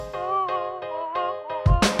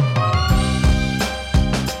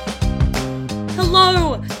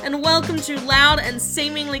and welcome to Loud and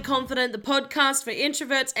Seemingly Confident, the podcast for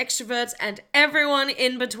introverts, extroverts, and everyone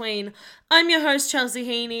in between. I'm your host, Chelsea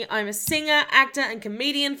Heaney. I'm a singer, actor, and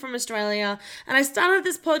comedian from Australia, and I started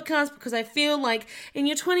this podcast because I feel like in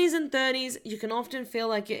your 20s and 30s, you can often feel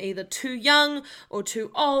like you're either too young, or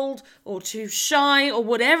too old, or too shy, or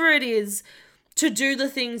whatever it is, to do the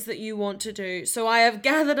things that you want to do. So I have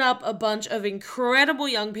gathered up a bunch of incredible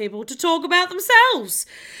young people to talk about themselves.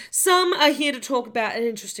 Some are here to talk about an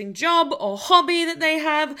interesting job or hobby that they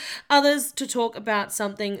have, others to talk about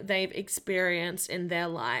something they've experienced in their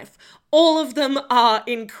life. All of them are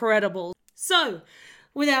incredible. So,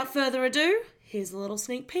 without further ado, here's a little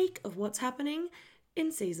sneak peek of what's happening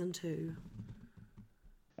in season 2.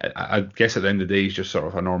 I guess at the end of the day, he's just sort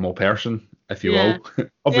of a normal person, if you will.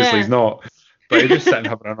 Obviously, he's not. But he's just sitting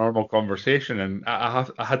having a normal conversation, and I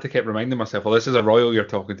had to keep reminding myself, well, this is a royal you're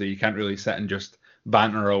talking to. You can't really sit and just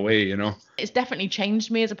banter away, you know? It's definitely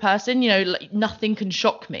changed me as a person. Like, nothing can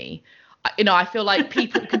shock me. I feel like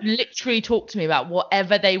people can literally talk to me about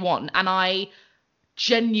whatever they want, and I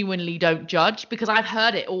genuinely don't judge because I've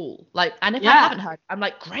heard it all. And if I haven't heard, I'm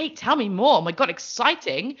like, great, tell me more. Oh my God,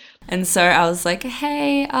 exciting. And so I was like,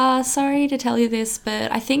 hey, sorry to tell you this,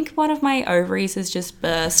 but I think one of my ovaries has just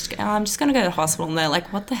burst. I'm just going to go to the hospital. And they're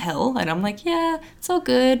like, what the hell? And I'm like, yeah, it's all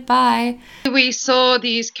good. Bye. We saw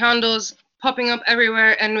these candles popping up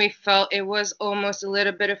everywhere, and we felt it was almost a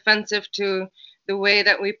little bit offensive to the way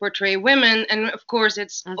that we portray women. And of course,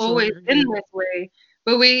 it's always been this way.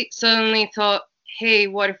 But we suddenly thought, hey,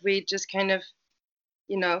 what if we just kind of,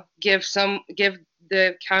 give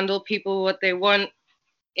the candle people what they want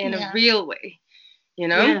in a real way,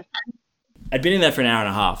 Yeah. I'd been in there for an hour and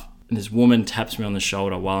a half, and this woman taps me on the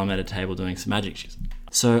shoulder while I'm at a table doing some magic. She's like,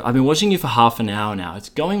 so I've been watching you for half an hour now. It's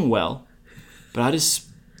going well, but I just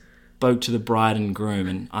spoke to the bride and groom,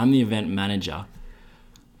 and I'm the event manager.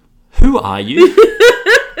 Who are you?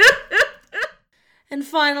 And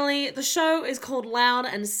finally, the show is called Loud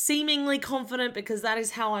and Seemingly Confident because that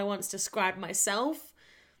is how I once described myself.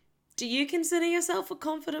 Do you consider yourself a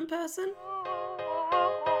confident person?